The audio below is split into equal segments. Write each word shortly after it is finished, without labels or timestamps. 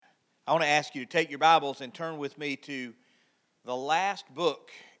I want to ask you to take your Bibles and turn with me to the last book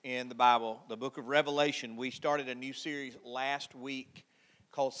in the Bible, the book of Revelation. We started a new series last week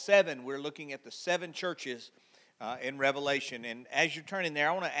called Seven. We're looking at the seven churches in Revelation. And as you're turning there,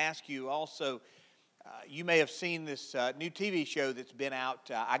 I want to ask you also, you may have seen this new TV show that's been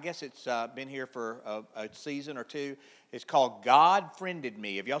out. I guess it's been here for a season or two. It's called God Friended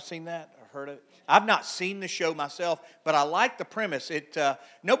Me. Have y'all seen that or heard of it? I've not seen the show myself, but I like the premise.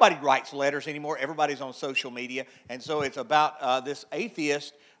 Nobody writes letters anymore. Everybody's on social media. And so it's about this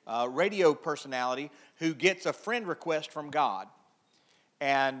atheist radio personality who gets a friend request from God.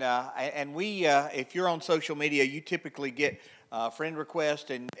 And we, if you're on social media, you typically get friend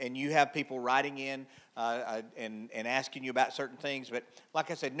requests, and you have people writing in and asking you about certain things. But like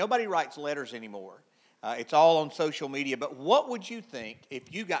I said, nobody writes letters anymore. It's all on social media. But what would you think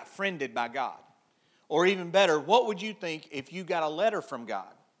if you got friended by God? Or even better, what would you think if you got a letter from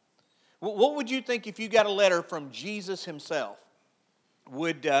God? What would you think if you got a letter from Jesus himself?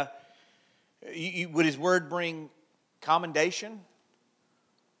 Would his word bring commendation,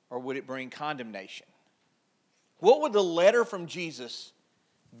 or would it bring condemnation? What would the letter from Jesus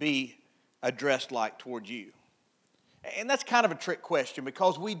be addressed like toward you? And that's kind of a trick question,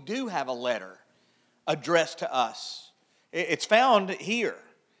 because we do have a letter addressed to us. It's found here.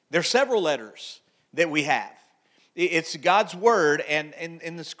 There's several letters that we have. It's God's word, and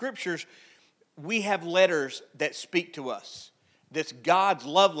in the scriptures, we have letters that speak to us. That's God's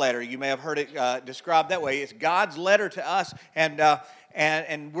love letter. You may have heard it described that way. It's God's letter to us,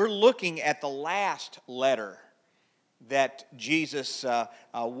 and we're looking at the last letter that Jesus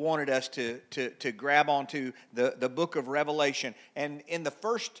wanted us to grab onto, the book of Revelation. And in the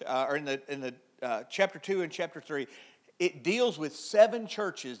first, or in the chapter 2 and chapter 3, it deals with seven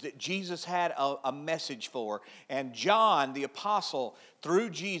churches that Jesus had a message for. And John, the apostle, through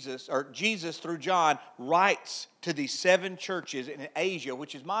Jesus, or Jesus through John, writes to these seven churches in Asia,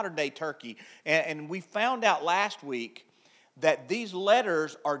 which is modern-day Turkey. And we found out last week that these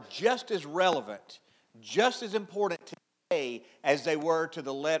letters are just as relevant, just as important today as they were to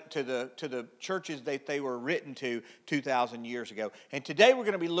the churches that they were written to 2,000 years ago. And today we're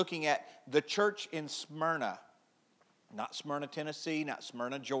going to be looking at the church in Smyrna. Not Smyrna, Tennessee, not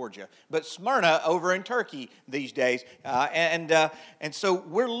Smyrna, Georgia, but Smyrna over in Turkey these days. And so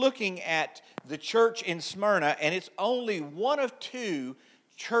we're looking at the church in Smyrna, and it's only one of two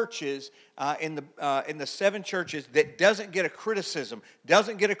churches in the seven churches that doesn't get a criticism,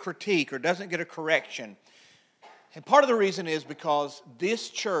 doesn't get a critique, or doesn't get a correction. And part of the reason is because this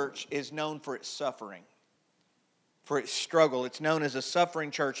church is known for its suffering, for its struggle. It's known as a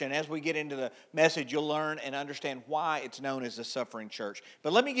suffering church, and as we get into the message, you'll learn and understand why it's known as a suffering church.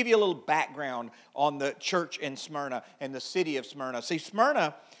 But let me give you a little background on the church in Smyrna and the city of Smyrna. See,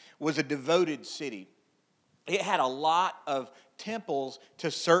 Smyrna was a devoted city. It had a lot of temples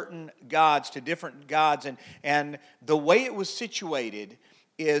to certain gods, to different gods, and the way it was situated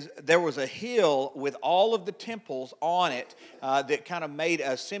is there was a hill with all of the temples on it that kind of made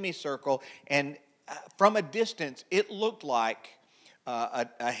a semicircle, and from a distance it looked like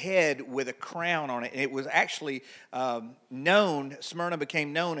a head with a crown on it. And it was actually Smyrna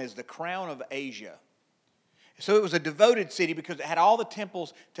became known as the crown of Asia. So it was a devoted city because it had all the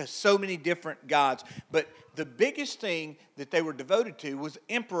temples to so many different gods. But the biggest thing that they were devoted to was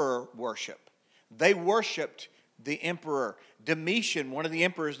emperor worship. They worshiped the emperor. Domitian, one of the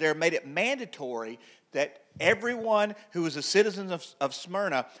emperors there, made it mandatory that everyone who was a citizen of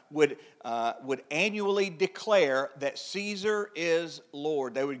Smyrna would annually declare that Caesar is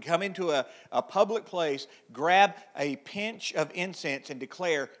Lord. They would come into a public place, grab a pinch of incense, and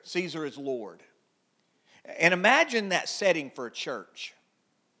declare Caesar is Lord. And imagine that setting for a church.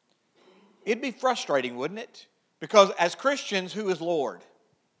 It'd be frustrating, wouldn't it? Because as Christians, who is Lord?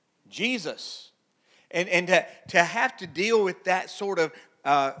 Jesus. And to have to deal with that sort of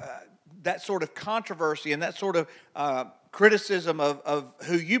controversy and that sort of criticism of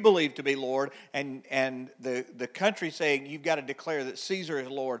who you believe to be Lord, and the country saying you've got to declare that Caesar is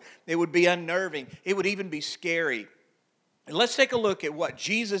Lord, it would be unnerving. It would even be scary. And let's take a look at what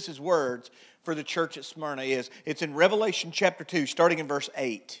Jesus' words for the church at Smyrna is. It's in Revelation chapter 2, starting in verse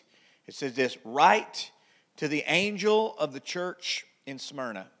 8. It says this: "Write to the angel of the church in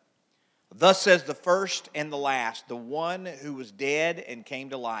Smyrna. Thus says the first and the last, the one who was dead and came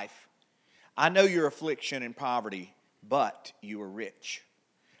to life. I know your affliction and poverty, but you are rich.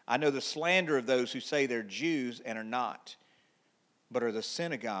 I know the slander of those who say they're Jews and are not, but are the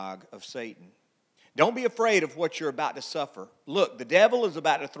synagogue of Satan. Don't be afraid of what you're about to suffer. Look, the devil is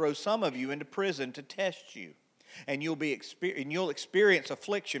about to throw some of you into prison to test you, and you'll experience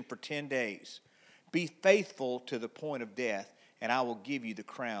affliction for 10 days. Be faithful to the point of death, and I will give you the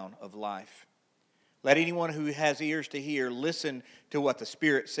crown of life. Let anyone who has ears to hear listen to what the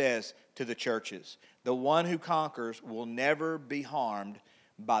Spirit says to the churches. The one who conquers will never be harmed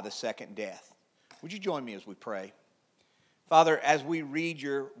by the second death. Would you join me as we pray? Father, as we read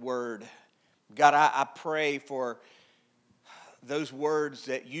your word, God, I pray for those words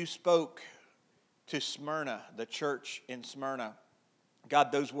that you spoke to Smyrna, the church in Smyrna.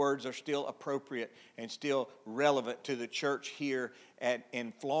 God, those words are still appropriate and still relevant to the church here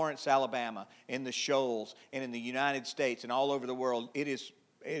in Florence, Alabama, in the Shoals, and in the United States, and all over the world. It is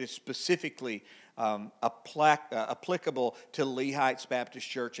specifically applicable to Lee Heights Baptist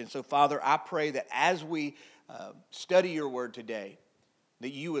Church. And so, Father, I pray that as we study your word today,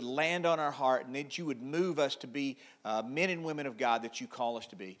 that you would land on our heart and that you would move us to be men and women of God that you call us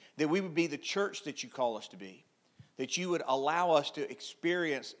to be, that we would be the church that you call us to be, that you would allow us to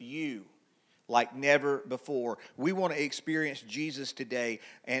experience you like never before. We want to experience Jesus today.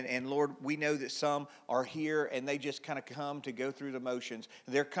 And Lord, we know that some are here and they just kind of come to go through the motions.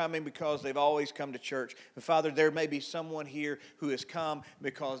 They're coming because they've always come to church. But Father, there may be someone here who has come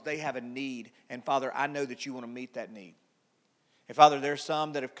because they have a need. And Father, I know that you want to meet that need. And Father, there's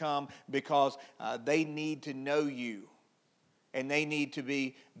some that have come because they need to know you. And they need to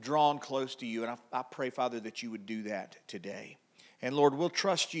be drawn close to you. And I pray, Father, that you would do that today. And Lord, we'll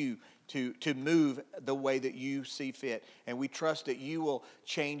trust you to move the way that you see fit. And we trust that you will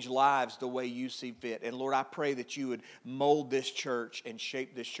change lives the way you see fit. And Lord, I pray that you would mold this church and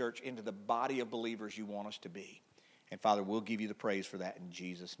shape this church into the body of believers you want us to be. And Father, we'll give you the praise for that in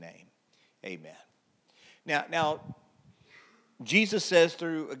Jesus' name. Amen. Now Jesus says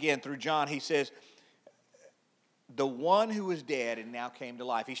through John, he says, the one who was dead and now came to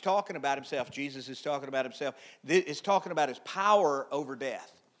life. He's talking about himself. Jesus is talking about himself. He's talking about his power over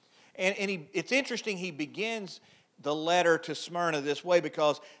death. And it's interesting, he begins the letter to Smyrna this way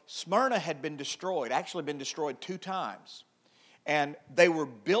because Smyrna had been destroyed, actually been destroyed 2 times. And they were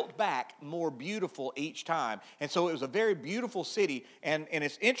built back more beautiful each time. And so it was a very beautiful city. And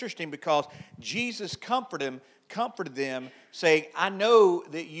it's interesting because Jesus comforted them, saying, I know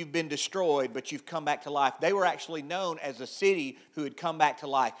that you've been destroyed, but you've come back to life. They were actually known as a city who had come back to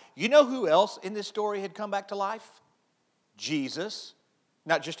life. You know who else in this story had come back to life? Jesus.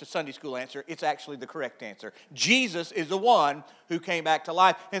 Not just a Sunday school answer, it's actually the correct answer. Jesus is the one who came back to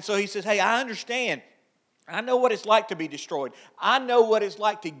life. And so he says, hey, I understand. I know what it's like to be destroyed. I know what it's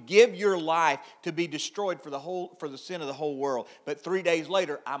like to give your life to be destroyed for the sin of the whole world. But 3 days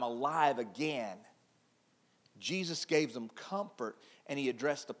later, I'm alive again. Jesus gave them comfort, and he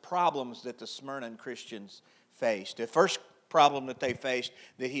addressed the problems that the Smyrna Christians faced. The first problem that they faced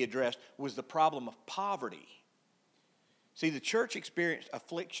that he addressed was the problem of poverty. See, the church experienced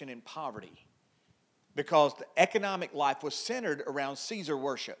affliction and poverty because the economic life was centered around Caesar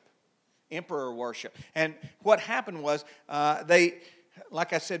worship, emperor worship. And what happened was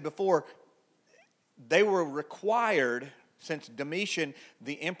like I said before, they were required, since Domitian,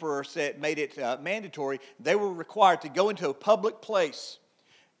 the emperor, made it mandatory, they were required to go into a public place,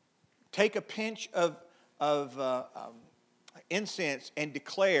 take a pinch of incense, and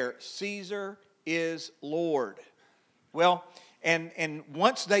declare, Caesar is Lord. Well, and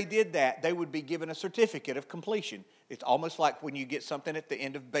once they did that, they would be given a certificate of completion. It's almost like when you get something at the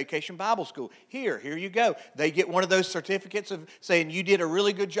end of Vacation Bible School. Here you go. They get one of those certificates of saying you did a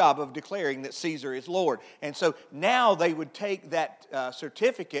really good job of declaring that Caesar is Lord. And so now they would take that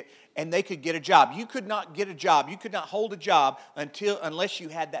certificate and they could get a job. You could not get a job. You could not hold a job unless you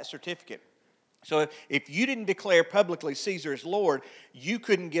had that certificate. So if you didn't declare publicly Caesar is Lord, you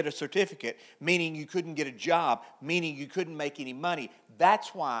couldn't get a certificate, meaning you couldn't get a job, meaning you couldn't make any money.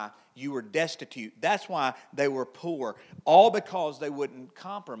 That's why you were destitute. That's why they were poor, all because they wouldn't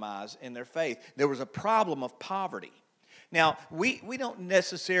compromise in their faith. There was a problem of poverty. Now, we don't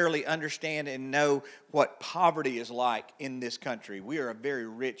necessarily understand and know what poverty is like in this country. We are a very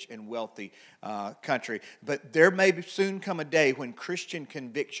rich and wealthy country. But there may soon come a day when Christian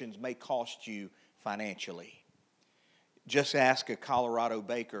convictions may cost you financially. Just ask a Colorado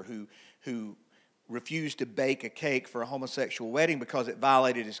baker who refused to bake a cake for a homosexual wedding because it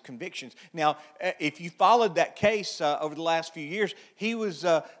violated his convictions. Now, if you followed that case over the last few years, he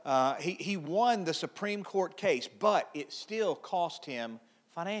won the Supreme Court case, but it still cost him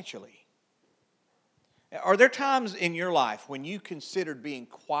financially. Are there times in your life when you considered being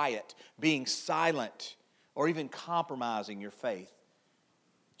quiet, being silent, or even compromising your faith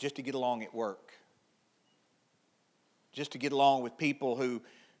just to get along at work? Just to get along with people who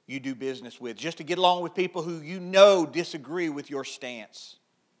you do business with, just to get along with people who you know disagree with your stance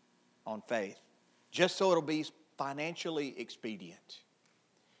on faith, just so it'll be financially expedient.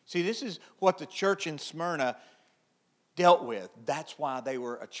 See, this is what the church in Smyrna dealt with. That's why they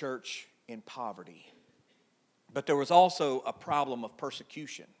were a church in poverty. But there was also a problem of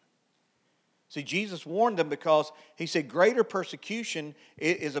persecution. See, Jesus warned them because he said greater persecution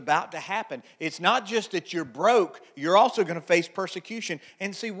is about to happen. It's not just that you're broke, you're also going to face persecution.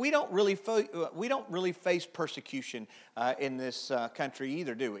 And see, we don't really face persecution in this country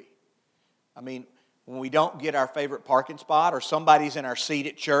either, do we? I mean, when we don't get our favorite parking spot or somebody's in our seat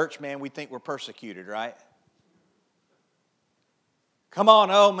at church, man, we think we're persecuted, right? Come on,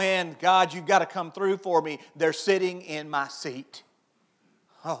 oh man, God, you've got to come through for me. They're sitting in my seat.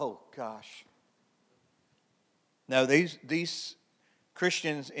 Oh, gosh. No, these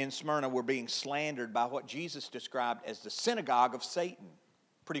Christians in Smyrna were being slandered by what Jesus described as the synagogue of Satan.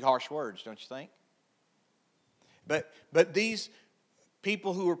 Pretty harsh words, don't you think? But these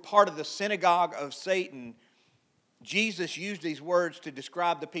people who were part of the synagogue of Satan, Jesus used these words to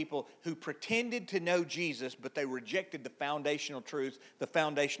describe the people who pretended to know Jesus, but they rejected the foundational truths, the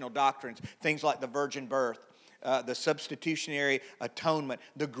foundational doctrines, things like the virgin birth, the substitutionary atonement,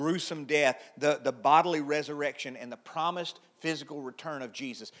 the gruesome death, the bodily resurrection, and the promised physical return of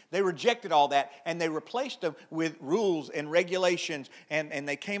Jesus. They rejected all that, and they replaced them with rules and regulations, and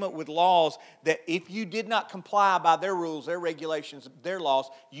they came up with laws that if you did not comply by their rules, their regulations, their laws,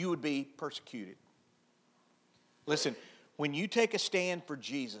 you would be persecuted. Listen, when you take a stand for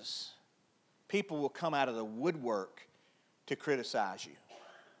Jesus, people will come out of the woodwork to criticize you.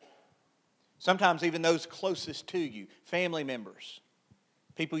 Sometimes even those closest to you, family members,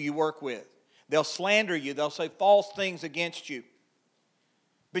 people you work with. They'll slander you. They'll say false things against you.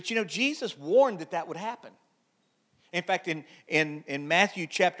 But you know, Jesus warned that that would happen. In fact, in Matthew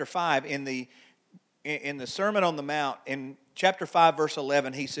chapter 5, in the Sermon on the Mount, in chapter 5, verse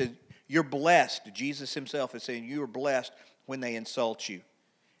 11, he said, you're blessed. Jesus himself is saying, you are blessed when they insult you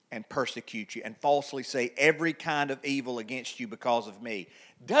and persecute you and falsely say every kind of evil against you because of me.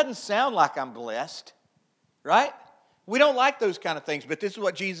 Doesn't sound like I'm blessed, right? We don't like those kind of things, but this is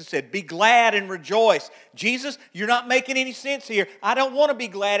what Jesus said. Be glad and rejoice. Jesus, you're not making any sense here. I don't want to be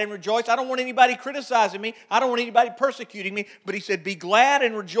glad and rejoice. I don't want anybody criticizing me. I don't want anybody persecuting me. But he said, be glad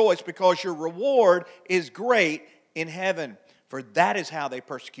and rejoice because your reward is great in heaven. For that is how they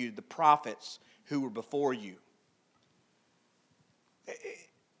persecuted the prophets who were before you.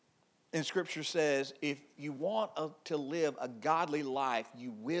 And Scripture says, if you want to live a godly life,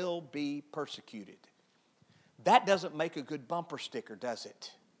 you will be persecuted. That doesn't make a good bumper sticker, does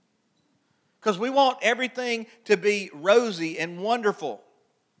it? Because we want everything to be rosy and wonderful.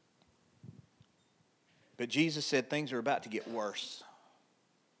 But Jesus said things are about to get worse.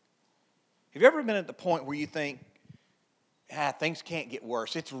 Have you ever been at the point where you think, things can't get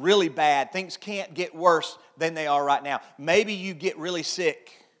worse. It's really bad. Things can't get worse than they are right now. Maybe you get really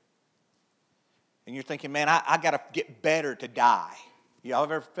sick. And you're thinking, man, I got to get better to die. Y'all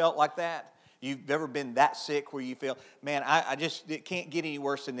ever felt like that? You've ever been that sick where you feel, man, it can't get any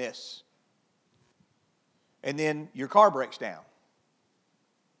worse than this. And then your car breaks down.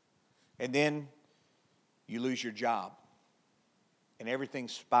 And then you lose your job. And everything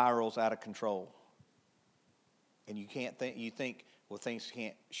spirals out of control. And you think, well, things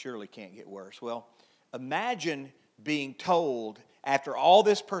surely can't get worse. Well, imagine being told after all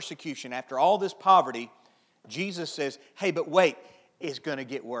this persecution, after all this poverty, Jesus says, hey, but wait, it's going to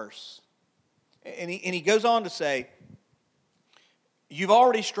get worse. And he goes on to say, you've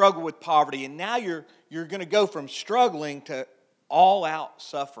already struggled with poverty, and now you're going to go from struggling to all-out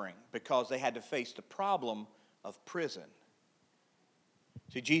suffering because they had to face the problem of prison.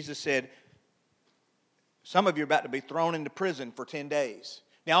 See, Jesus said, some of you are about to be thrown into prison for 10 days.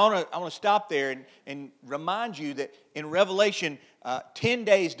 Now, I want to stop there and remind you that in Revelation, 10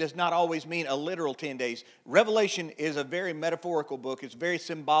 days does not always mean a literal 10 days. Revelation is a very metaphorical book. It's a very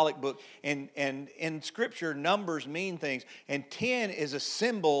symbolic book. And in Scripture, numbers mean things. And 10 is a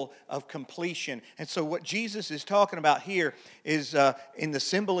symbol of completion. And so what Jesus is talking about here is in the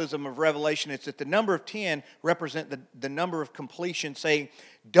symbolism of Revelation, it's that the number of 10 represent the number of completion, saying,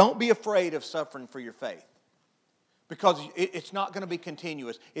 don't be afraid of suffering for your faith. Because it's not going to be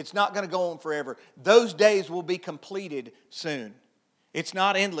continuous. It's not going to go on forever. Those days will be completed soon. It's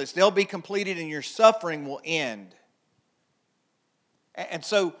not endless. They'll be completed and your suffering will end. And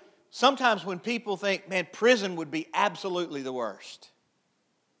so sometimes when people think, man, prison would be absolutely the worst.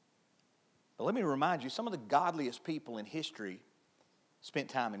 But let me remind you, some of the godliest people in history spent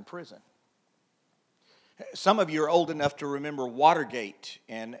time in prison. Some of you are old enough to remember Watergate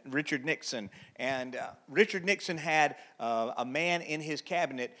and Richard Nixon. And Richard Nixon had a man in his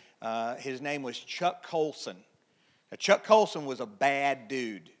cabinet. His name was Chuck Colson. Now, Chuck Colson was a bad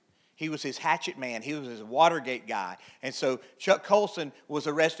dude. He was his hatchet man. He was his Watergate guy. And so Chuck Colson was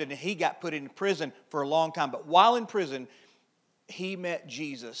arrested and he got put in prison for a long time. But while in prison, he met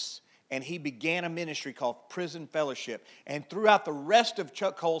Jesus. And he began a ministry called Prison Fellowship. And throughout the rest of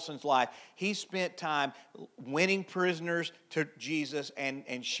Chuck Colson's life, he spent time winning prisoners to Jesus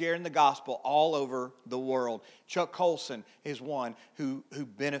and sharing the gospel all over the world. Chuck Colson is one who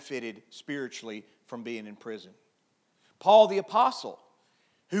benefited spiritually from being in prison. Paul the Apostle,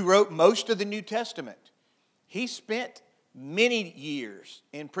 who wrote most of the New Testament, he spent many years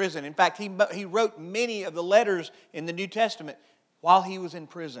in prison. In fact, he wrote many of the letters in the New Testament while he was in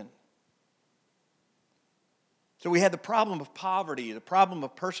prison. So we had the problem of poverty, the problem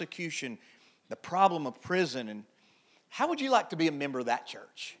of persecution, the problem of prison. And how would you like to be a member of that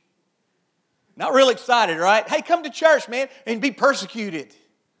church? Not real excited, right? Hey, come to church, man, and be persecuted.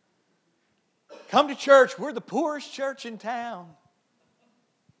 Come to church. We're the poorest church in town.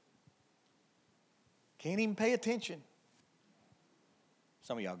 Can't even pay attention.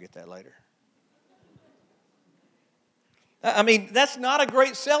 Some of y'all get that later. I mean, that's not a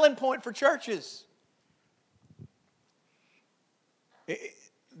great selling point for churches.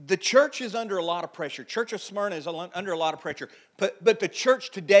 The church is under a lot of pressure. Church of Smyrna is under a lot of pressure. But the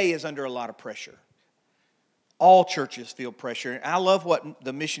church today is under a lot of pressure. All churches feel pressure. And I love what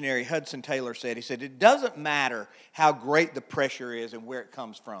the missionary Hudson Taylor said. He said, it doesn't matter how great the pressure is and where it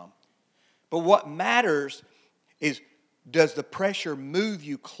comes from. But what matters is, does the pressure move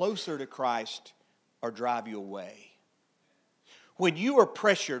you closer to Christ or drive you away? When you are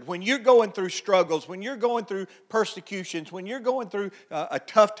pressured, when you're going through struggles, when you're going through persecutions, when you're going through a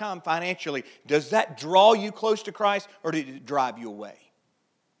tough time financially, does that draw you close to Christ or did it drive you away?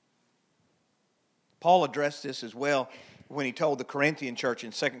 Paul addressed this as well when he told the Corinthian church in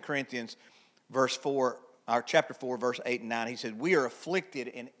 2 Corinthians chapter 4, verse 8 and 9. He said, we are afflicted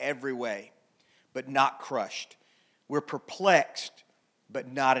in every way, but not crushed. We're perplexed,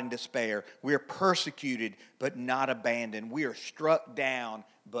 but not in despair. We are persecuted, but not abandoned. We are struck down,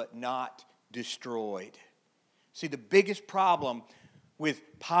 but not destroyed. See, the biggest problem with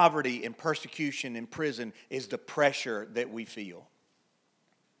poverty and persecution in prison is the pressure that we feel.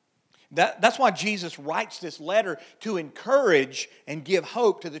 That's why Jesus writes this letter to encourage and give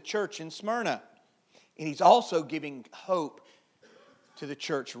hope to the church in Smyrna. And he's also giving hope to the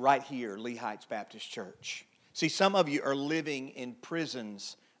church right here, Lee Heights Baptist Church. See, some of you are living in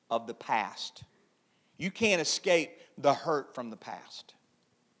prisons of the past. You can't escape the hurt from the past.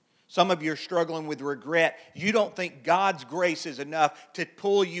 Some of you are struggling with regret. You don't think God's grace is enough to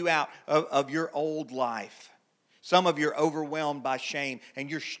pull you out of your old life. Some of you are overwhelmed by shame, and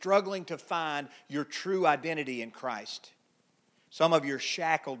you're struggling to find your true identity in Christ. Some of you are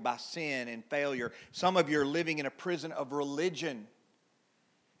shackled by sin and failure. Some of you are living in a prison of religion.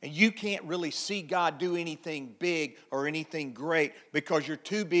 And you can't really see God do anything big or anything great because you're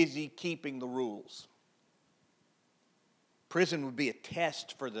too busy keeping the rules. Prison would be a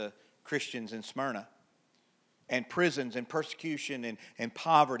test for the Christians in Smyrna. And prisons and persecution and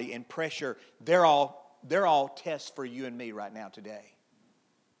poverty and pressure, they're all tests for you and me right now today.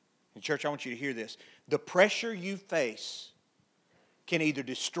 And church, I want you to hear this. The pressure you face can either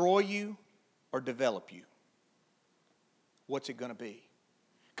destroy you or develop you. What's it going to be?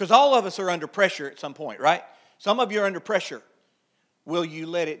 Because all of us are under pressure at some point, right? Some of you are under pressure. Will you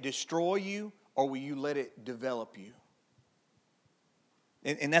let it destroy you or will you let it develop you?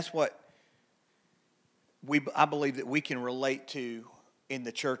 And that's what I believe that we can relate to in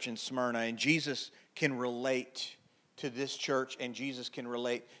the church in Smyrna. And Jesus can relate to this church and Jesus can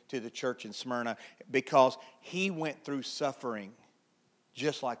relate to the church in Smyrna because he went through suffering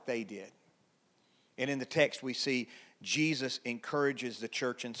just like they did. And in the text we see Jesus encourages the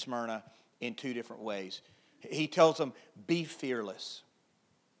church in Smyrna in two different ways. He tells them, be fearless.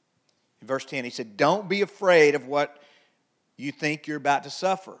 In verse 10, he said, don't be afraid of what you think you're about to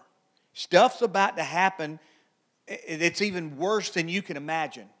suffer. Stuff's about to happen. It's even worse than you can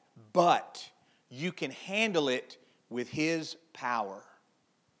imagine. But you can handle it with his power.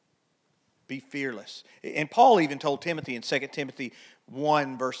 Be fearless. And Paul even told Timothy in 2 Timothy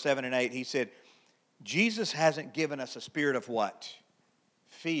 1, verse 7 and 8, he said, Jesus hasn't given us a spirit of what?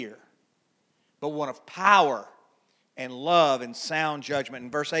 Fear. But one of power and love and sound judgment.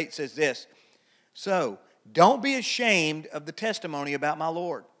 And verse 8 says this, so don't be ashamed of the testimony about my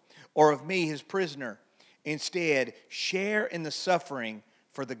Lord or of me, his prisoner. Instead, share in the suffering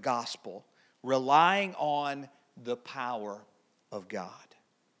for the gospel. relying on the power of God.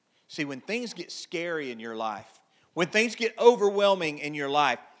 See, when things get scary in your life, when things get overwhelming in your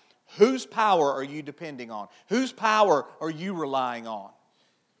life, whose power are you depending on? Whose power are you relying on?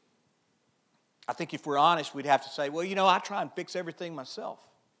 I think if we're honest, we'd have to say, well, I try and fix everything myself.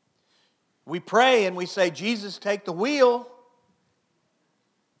 We pray and we say, Jesus, take the wheel.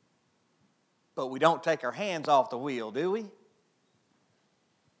 But we don't take our hands off the wheel, do we?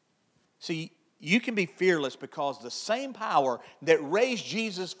 See, you can be fearless because the same power that raised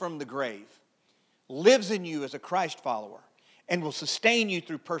Jesus from the grave lives in you as a Christ follower and will sustain you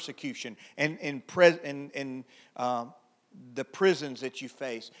through persecution and the prisons that you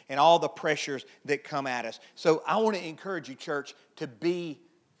face and all the pressures that come at us. So I want to encourage you, church, to be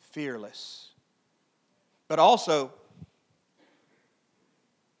fearless. But also,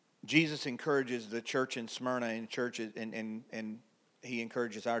 Jesus encourages the church in Smyrna and churches, and he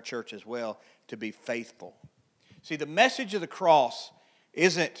encourages our church as well to be faithful. See, the message of the cross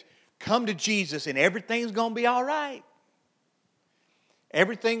isn't come to Jesus and everything's going to be all right.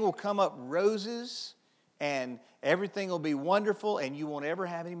 Everything will come up roses and everything will be wonderful and you won't ever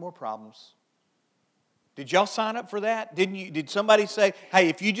have any more problems. Did y'all sign up for that? Did somebody say, hey,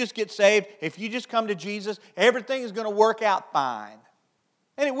 if you just get saved, if you just come to Jesus, everything is going to work out fine?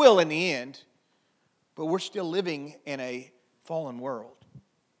 And it will in the end, but we're still living in a fallen world.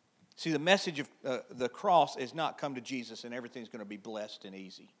 See, the message of the cross is not come to Jesus and everything's going to be blessed and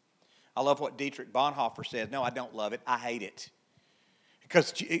easy. I love what Dietrich Bonhoeffer says. No, I don't love it. I hate it.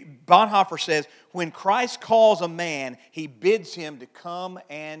 Because Bonhoeffer says, when Christ calls a man, he bids him to come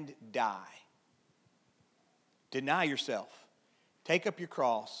and die. Deny yourself. Take up your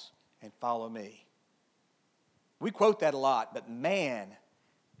cross and follow me. We quote that a lot, but man,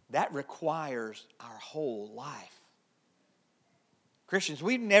 that requires our whole life. Christians,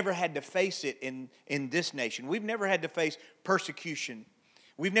 we've never had to face it in this nation. We've never had to face persecution.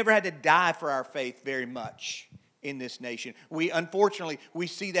 We've never had to die for our faith very much in this nation. Unfortunately, we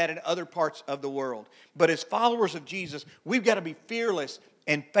see that in other parts of the world. But as followers of Jesus, we've got to be fearless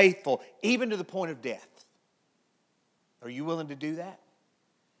and faithful, even to the point of death. Are you willing to do that?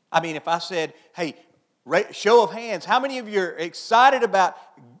 I mean, if I said, hey, show of hands, how many of you are excited about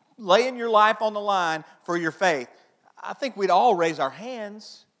laying your life on the line for your faith? I think we'd all raise our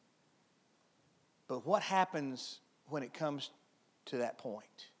hands. But what happens when it comes to that point?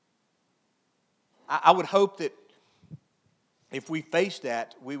 I would hope that if we faced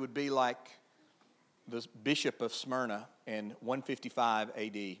that, we would be like the bishop of Smyrna in 155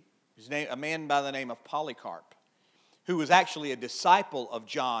 AD. A man by the name of Polycarp, who was actually a disciple of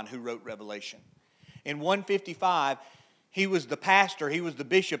John who wrote Revelation. In 155, he was the pastor, he was the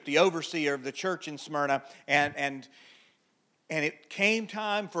bishop, the overseer of the church in Smyrna, and it came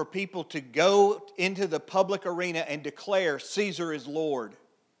time for people to go into the public arena and declare Caesar is Lord.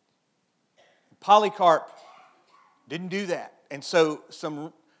 Polycarp didn't do that. And so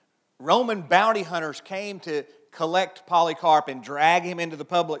some Roman bounty hunters came to collect Polycarp and drag him into the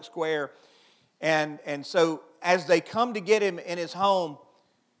public square. And so as they come to get him in his home,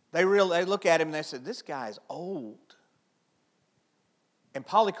 they look at him and they said, this guy's old. And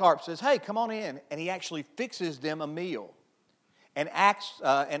Polycarp says, hey, come on in. And he actually fixes them a meal and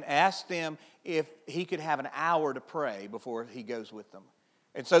asks them if he could have an hour to pray before he goes with them.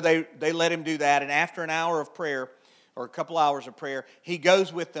 And so they let him do that. And after an hour of prayer, or a couple hours of prayer, he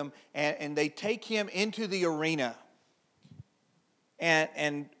goes with them and they take him into the arena.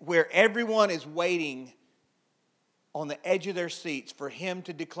 And where everyone is waiting on the edge of their seats for him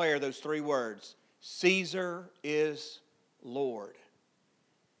to declare those three words, Caesar is Lord.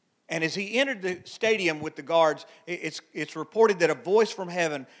 And as he entered the stadium with the guards, it's reported that a voice from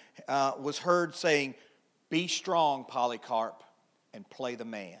heaven was heard saying, be strong, Polycarp, and play the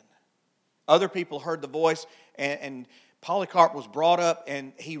man. Other people heard the voice, and Polycarp was brought up,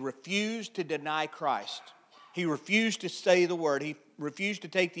 and he refused to deny Christ. He refused to say the word. He refused to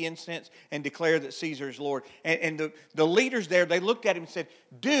take the incense and declare that Caesar is Lord. And the leaders there, they looked at him and said,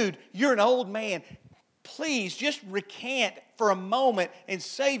 dude, you're an old man. Please just recant for a moment and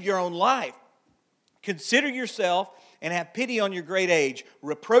save your own life. Consider yourself and have pity on your great age.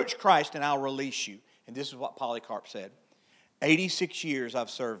 Reproach Christ and I'll release you. And this is what Polycarp said. 86 years I've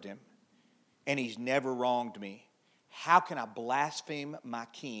served him, and he's never wronged me. How can I blaspheme my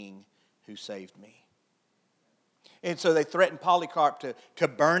king who saved me? And so they threatened Polycarp to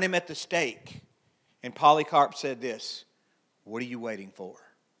burn him at the stake. And Polycarp said this, what are you waiting for?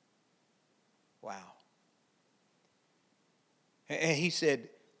 Wow. And he said,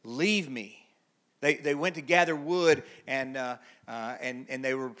 leave me They went to gather wood, and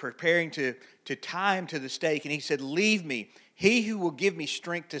they were preparing to tie him to the stake. And he said, "Leave me. He who will give me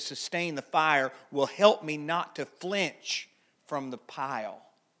strength to sustain the fire will help me not to flinch from the pile."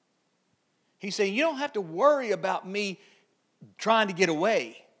 He's saying, you don't have to worry about me trying to get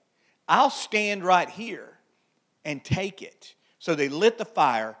away. I'll stand right here and take it. So they lit the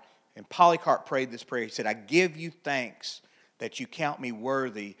fire, and Polycarp prayed this prayer. He said, "I give you thanks that you count me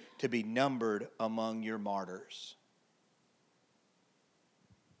worthy to be numbered among your martyrs."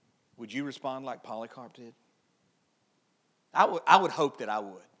 Would you respond like Polycarp did? I would hope that I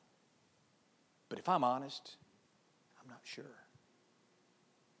would. But if I'm honest, I'm not sure.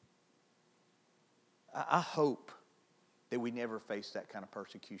 I hope that we never face that kind of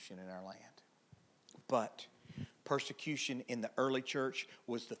persecution in our land. But persecution in the early church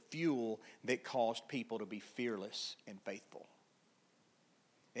was the fuel that caused people to be fearless and faithful.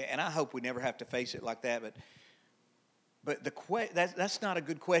 And I hope we never have to face it like that. But that's not a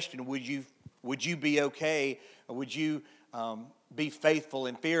good question. Would you be okay? Or would you be faithful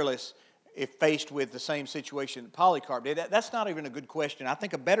and fearless if faced with the same situation that Polycarp did? That's not even a good question. I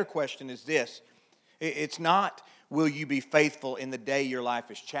think a better question is this. It's not, will you be faithful in the day your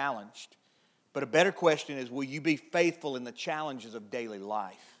life is challenged? But a better question is, will you be faithful in the challenges of daily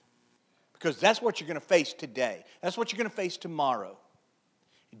life? Because that's what you're going to face today. That's what you're going to face tomorrow.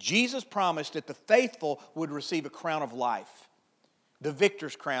 Jesus promised that the faithful would receive a crown of life, the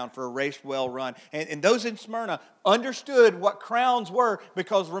victor's crown for a race well run. And those in Smyrna understood what crowns were,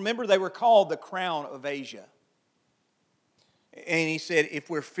 because remember, they were called the crown of Asia. And he said, if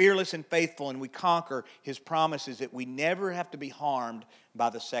we're fearless and faithful and we conquer, his promise is that we never have to be harmed by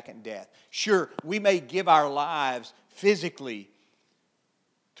the second death. Sure, we may give our lives physically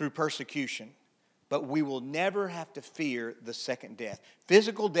through persecution, but we will never have to fear the second death.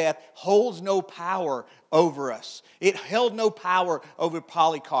 Physical death holds no power over us. It held no power over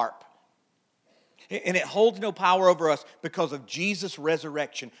Polycarp. And it holds no power over us because of Jesus'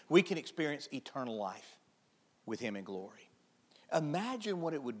 resurrection. We can experience eternal life with him in glory. Imagine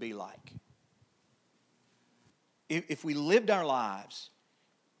what it would be like if we lived our lives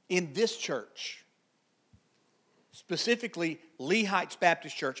in this church, specifically Lee Heights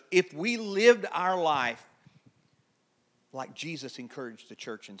Baptist Church, if we lived our life like Jesus encouraged the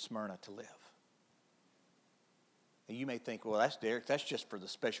church in Smyrna to live. And you may think, well, that's Derek, that's just for the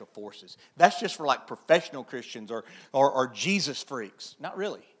special forces. That's just for like professional Christians or Jesus freaks. Not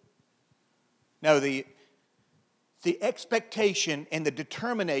really. No, the expectation and the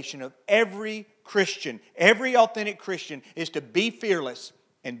determination of every Christian, every authentic Christian, is to be fearless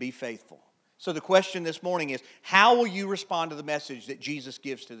and be faithful. So the question this morning is, how will you respond to the message that Jesus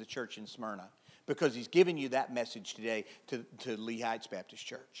gives to the church in Smyrna? Because he's given you that message today to Lee Heights Baptist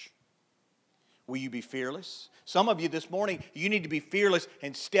Church. Will you be fearless? Some of you this morning, you need to be fearless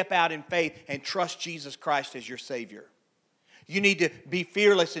and step out in faith and trust Jesus Christ as your Savior. You need to be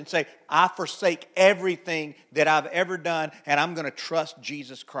fearless and say, I forsake everything that I've ever done, and I'm going to trust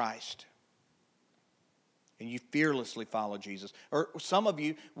Jesus Christ. And you fearlessly follow Jesus. Or some of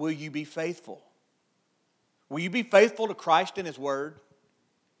you, will you be faithful? Will you be faithful to Christ and his word?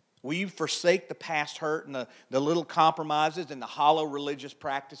 Will you forsake the past hurt and the little compromises and the hollow religious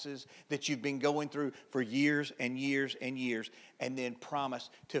practices that you've been going through for years and years and years, and then promise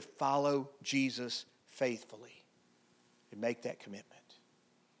to follow Jesus faithfully? And make that commitment.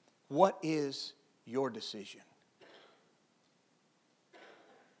 What is your decision?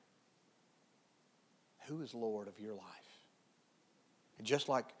 Who is Lord of your life? And just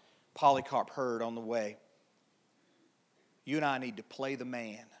like Polycarp heard on the way, you and I need to play the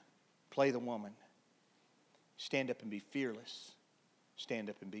man, play the woman. Stand up and be fearless. Stand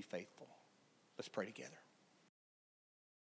up and be faithful. Let's pray together.